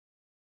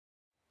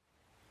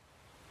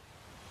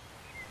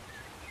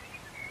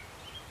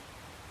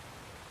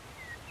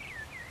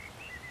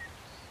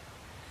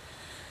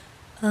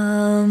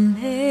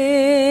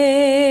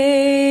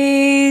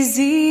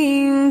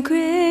Amazing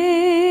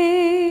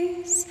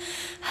grace,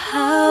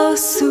 how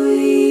sweet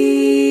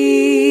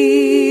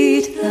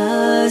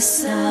the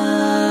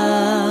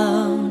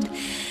sound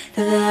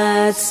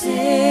that saved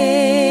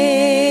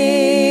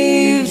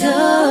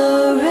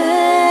a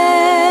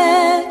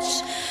wretch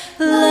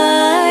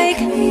like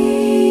me.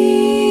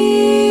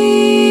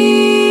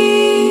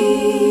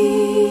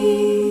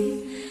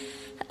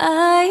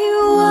 I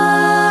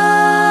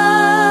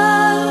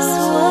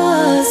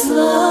was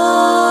lost,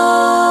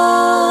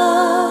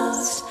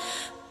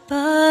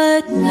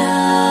 but now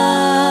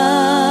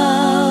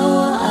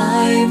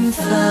I'm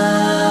found.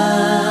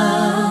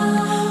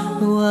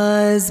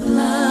 Was blind,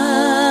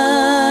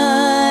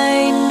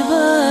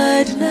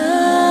 but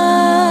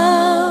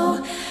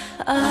now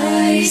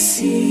I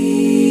see.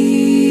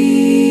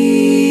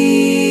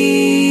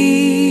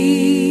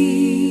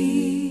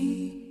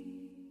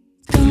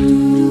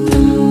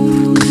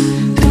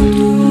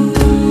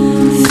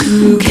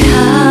 Through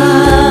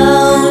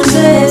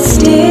countless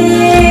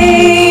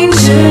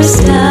dangers,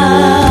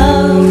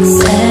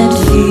 doubts, and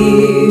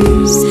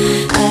fears,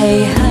 I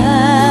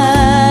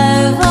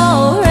have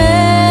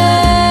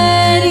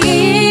already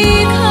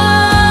come.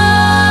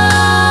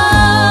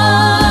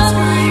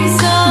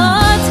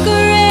 God's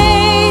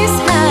grace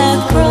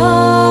hath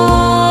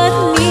brought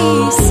me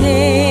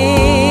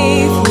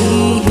safely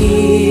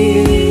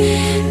here,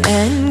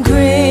 and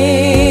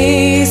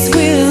grace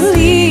will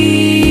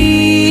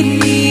lead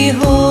me home.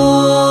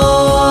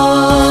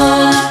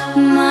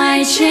 My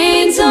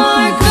chains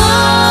are gone,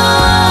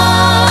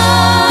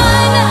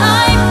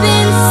 I've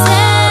been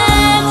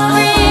set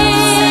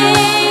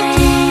free.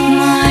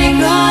 My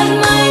God,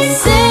 my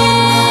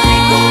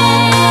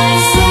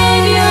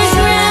Savior's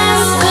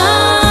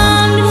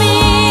ransomed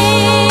me,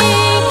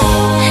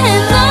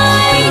 and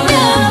like a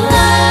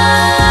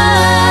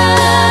flood,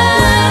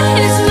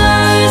 His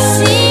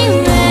mercy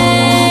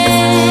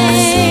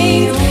reigns.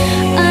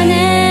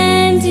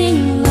 Unending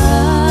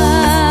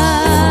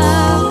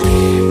love,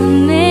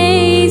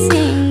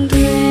 amazing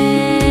grace.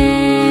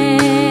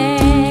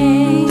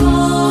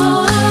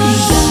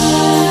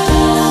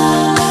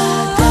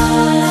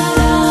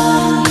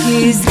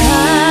 His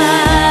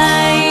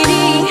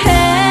guiding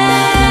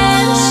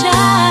hand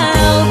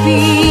shall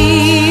be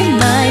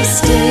my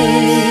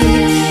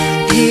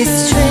stay, His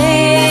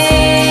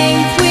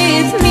strength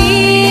with me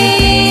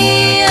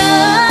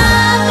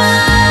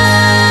abide.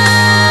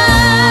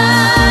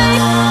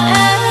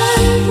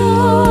 And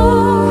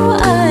though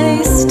I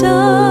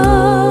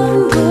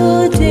stumble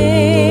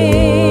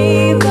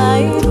day by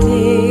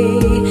day,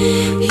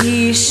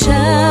 He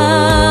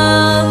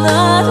shall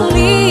not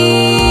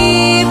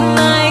leave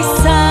my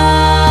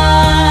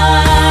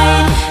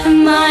side.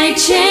 My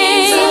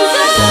chains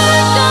are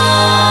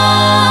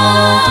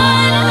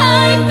gone,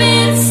 I've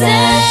been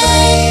set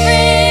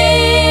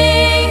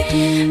free.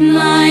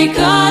 My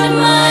God,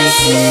 my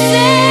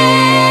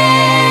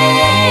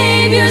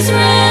Savior's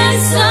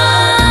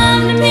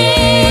ransomed me,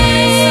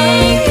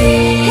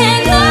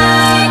 and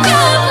like a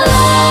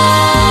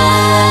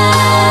flood,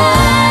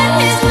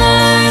 His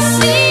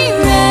mercy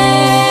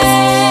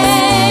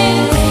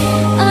reigns.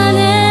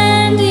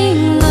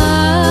 Unending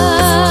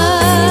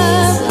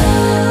love,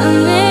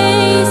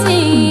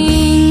 amazing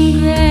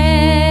grace.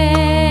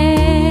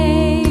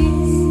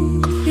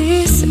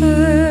 This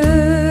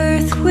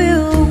earth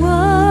will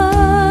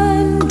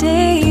one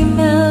day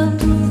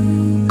melt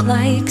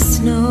like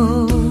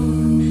snow.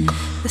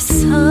 The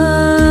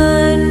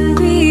sun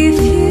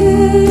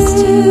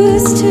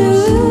refuses to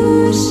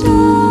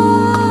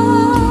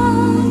shine,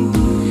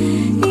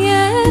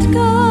 yet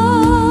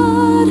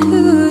God,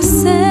 who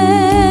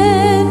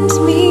sent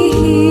me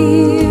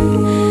here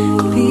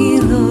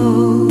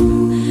below,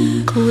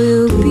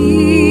 will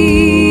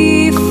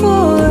be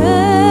forever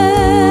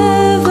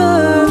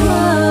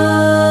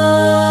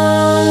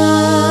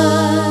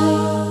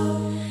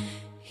mine.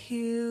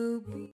 He'll be